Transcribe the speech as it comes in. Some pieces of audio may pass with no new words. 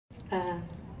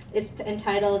It's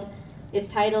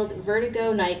titled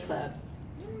Vertigo Nightclub.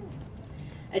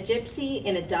 A gypsy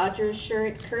in a Dodgers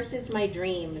shirt curses my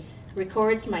dreams,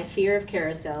 records my fear of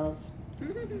carousels.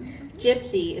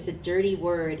 Gypsy is a dirty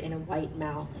word in a white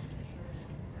mouth.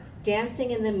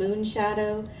 Dancing in the moon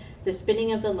shadow, the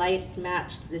spinning of the lights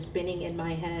matched the spinning in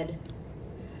my head.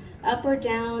 Up or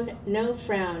down, no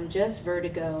frown, just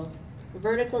vertigo.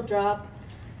 Vertical drop,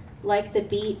 like the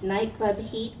beat, nightclub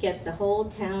heat gets the whole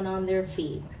town on their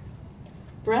feet.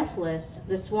 Breathless,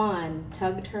 the swan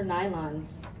tugged her nylons.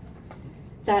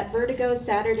 That vertigo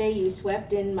Saturday you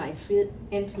swept into my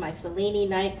Fellini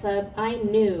nightclub, I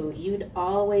knew you'd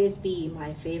always be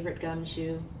my favorite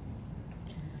gumshoe.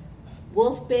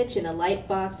 Wolf bitch in a light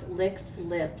box licks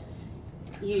lips.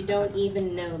 You don't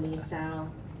even know me,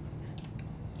 Sal.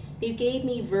 You gave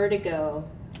me vertigo,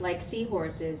 like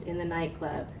seahorses in the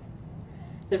nightclub.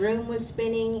 The room was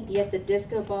spinning, yet the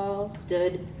disco ball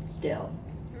stood still.